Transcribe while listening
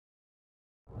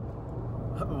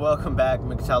Welcome back,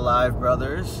 McTell Live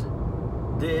brothers.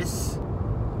 This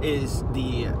is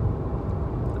the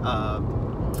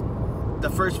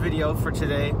first video for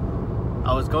today.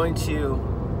 I was going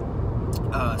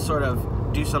to sort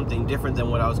of do something different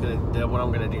than what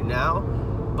I'm gonna do now,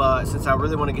 but since I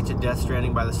really want to get to Death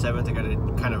Stranding by the 7th, I gotta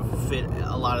kind of fit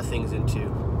a lot of things into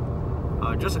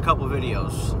just a couple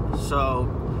videos. So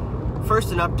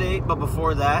first an update, but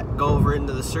before that, go over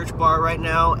into the search bar right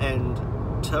now and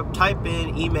type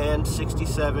in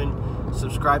eman67,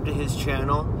 subscribe to his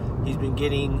channel. He's been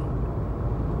getting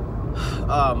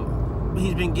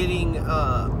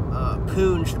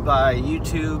poonged by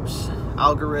YouTube's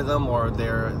algorithm, or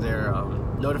their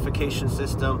notification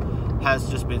system has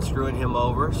just been screwing him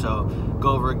over. So go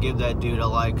over, give that dude a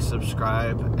like,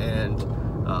 subscribe, and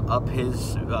up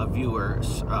his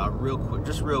viewers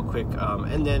real quick.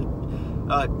 And then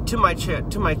to my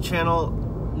channel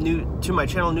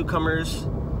newcomers,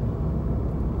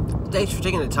 thanks for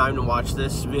taking the time to watch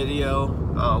this video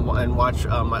and watch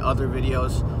my other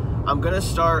videos. I'm gonna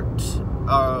start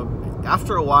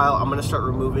after a while. I'm gonna start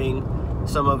removing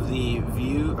some of the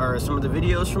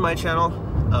videos from my channel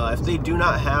if they do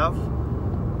not have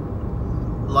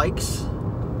likes.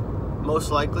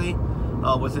 Most likely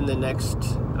within the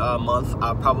next month,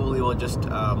 I probably will just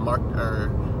mark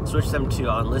or switch them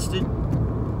to unlisted.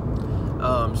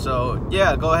 So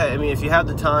yeah, go ahead. I mean, if you have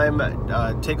the time,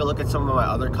 take a look at some of my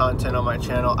other content on my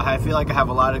channel. I feel like I have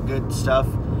a lot of good stuff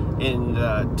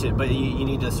but you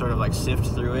need to sort of like sift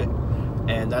through it,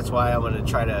 and that's why I'm going to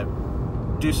try to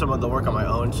do some of the work on my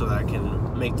own so that I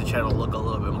can make the channel look a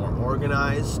little bit more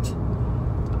organized.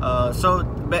 So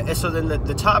then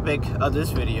the topic of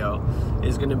this video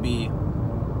is going to be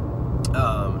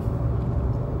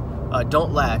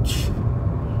don't latch.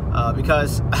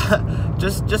 Because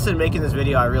just in making this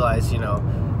video, I realized,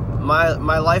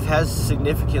 my life has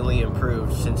significantly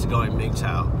improved since going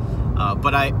MGTOW,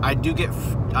 but I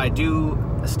do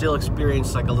still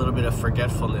experience like a little bit of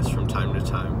forgetfulness from time to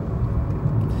time,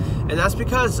 and that's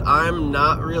because I'm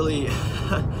not really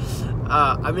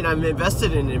I mean, I'm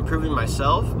invested in improving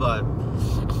myself, but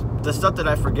the stuff that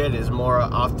I forget is more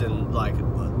often like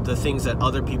the things that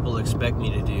other people expect me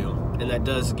to do, and that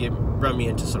does run me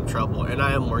into some trouble, and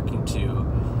I am working to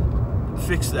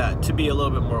fix that, to be a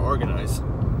little bit more organized.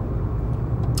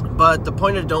 But the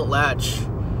point of don't latch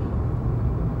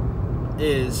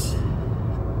is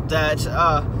that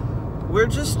we're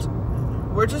just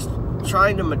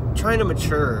trying to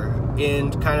mature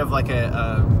in kind of like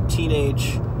a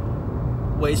teenage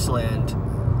wasteland,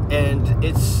 and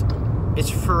it's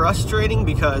frustrating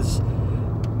because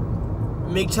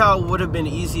MGTOW would have been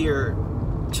easier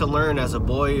to learn as a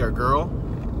boy or girl,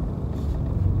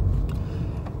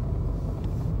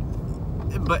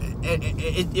 but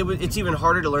it's even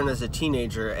harder to learn as a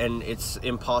teenager, and it's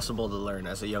impossible to learn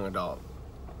as a young adult.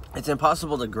 It's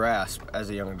impossible to grasp as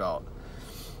a young adult.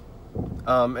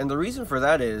 And the reason for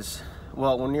that is,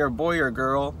 well, when you're a boy or a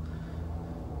girl,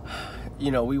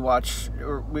 we watch,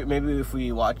 or maybe if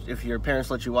your parents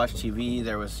let you watch TV,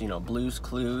 there was, Blue's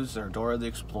Clues or Dora the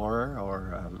Explorer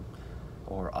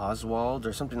or Oswald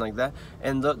or something like that,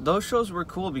 and those shows were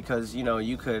cool because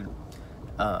you could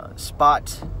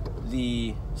spot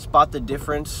the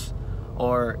difference,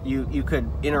 or you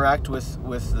could interact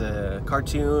with the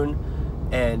cartoon,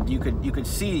 and you could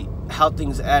see how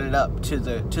things added up to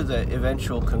the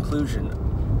eventual conclusion.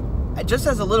 Just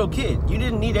as a little kid, you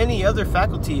didn't need any other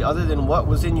faculty other than what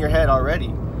was in your head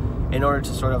already in order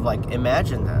to sort of like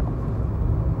imagine that.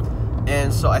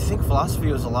 And so I think philosophy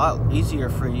was a lot easier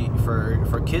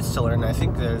for kids to learn. I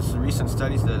think there's recent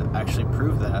studies that actually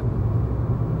prove that.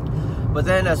 But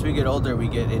then as we get older, we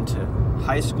get into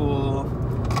high school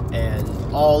and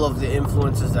all of the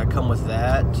influences that come with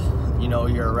that.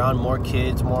 You're around more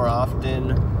kids more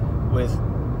often, with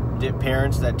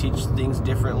parents that teach things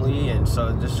differently, and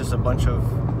so there's just a bunch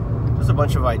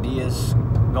of ideas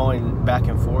going back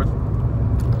and forth.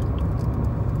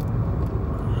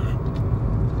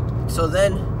 So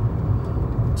then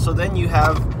you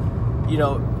have,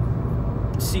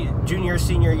 junior,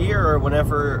 senior year, or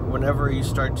whenever you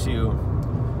start to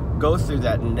go through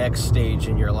that next stage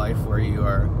in your life where you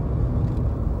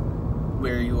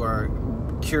are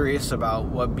curious about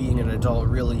what being an adult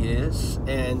really is.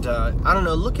 And I don't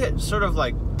know, look at sort of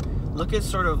like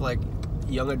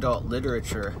young adult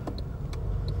literature.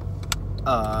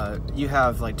 You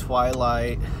have like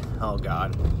Twilight, oh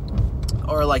god,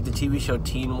 or like the TV show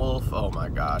Teen Wolf, oh my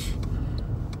gosh,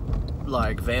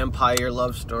 like vampire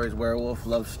love stories, werewolf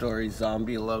love stories,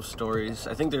 zombie love stories.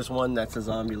 I think there's one that's a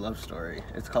zombie love story.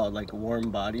 It's called like Warm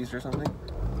Bodies or something.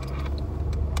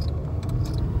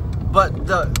 But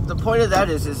the point of that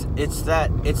is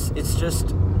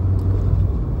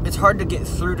it's hard to get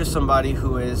through to somebody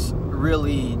who is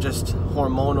really just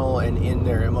hormonal and in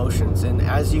their emotions. And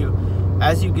as you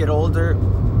get older,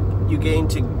 you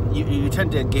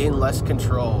tend to gain less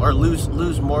control, or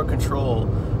lose more control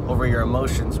over your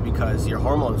emotions, because your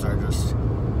hormones are just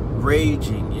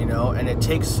raging, you know. And it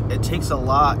takes a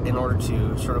lot in order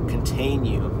to sort of contain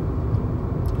you.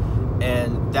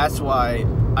 And that's why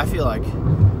I feel like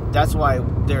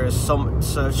there is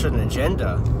such an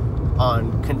agenda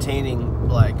on containing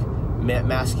like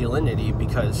masculinity,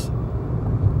 because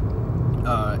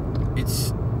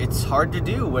it's hard to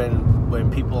do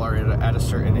when people are at a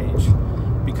certain age,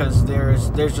 because there's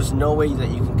just no way that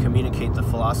you can communicate the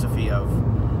philosophy of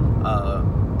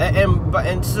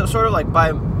so sort of like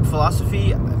by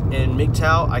philosophy in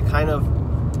MGTOW, I kind of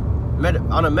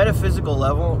on a metaphysical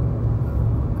level,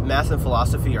 math and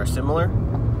philosophy are similar,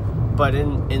 but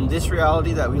in this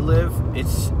reality that we live,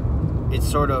 it's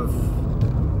sort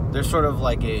of, there's sort of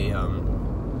like a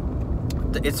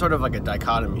it's sort of like a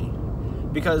dichotomy,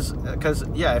 because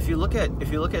yeah, if you look at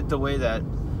the way that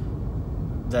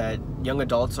young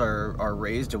adults are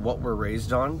raised and what we're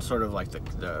raised on, sort of like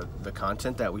the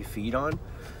content that we feed on,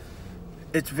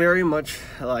 it's very much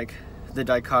like the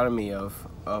dichotomy of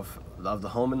the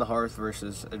home and the hearth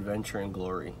versus adventure and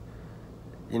glory.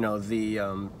 You know,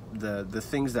 the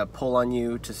things that pull on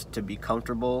you to be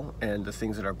comfortable and the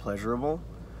things that are pleasurable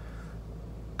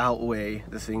outweigh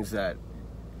the things that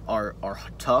are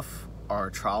tough, are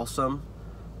troublesome,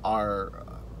 are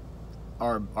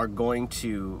going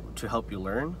to help you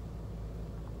learn.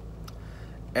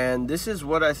 And this is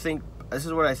what I think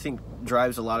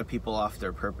drives a lot of people off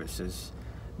their purpose,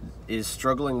 is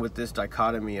struggling with this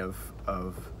dichotomy of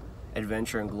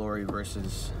adventure and glory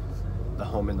versus the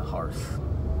home and the hearth.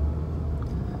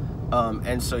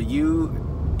 And so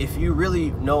if you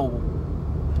really know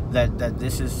that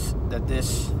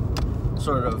this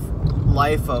sort of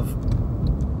life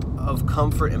of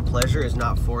comfort and pleasure is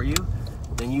not for you,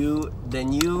 then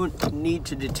you need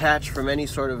to detach from any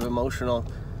sort of emotional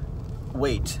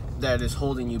weight that is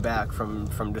holding you back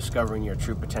from discovering your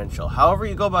true potential. However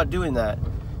you go about doing that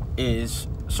is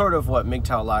sort of what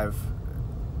MGTOW Live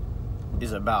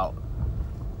is about.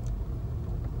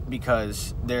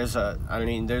 Because there's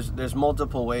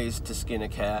multiple ways to skin a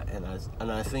cat, and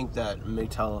I think that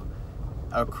MGTOW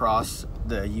across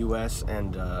the U.S.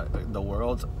 and the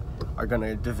world are going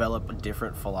to develop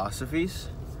different philosophies.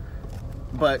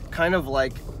 But kind of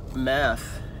like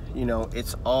math, you know,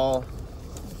 it's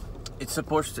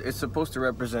supposed to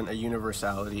represent a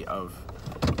universality of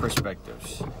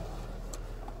perspectives.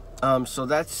 So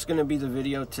that's going to be the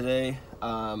video today.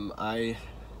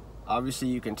 Obviously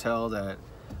you can tell that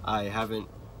I haven't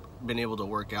been able to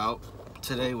work out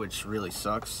today, which really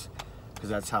sucks, because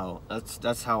that's how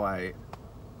I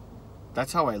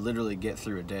literally get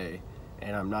through a day,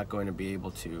 and I'm not going to be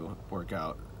able to work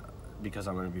out because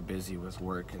I'm going to be busy with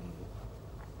work. And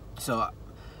so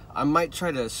I might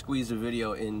try to squeeze a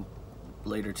video in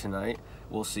later tonight,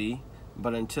 we'll see.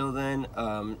 But until then,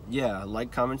 yeah,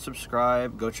 like, comment,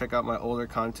 subscribe, go check out my older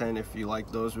content. If you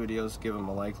like those videos, give them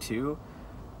a like too.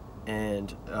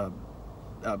 And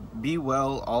be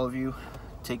well, all of you.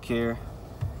 Take care,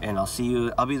 and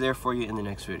I'll be there for you in the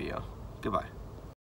next video. Goodbye.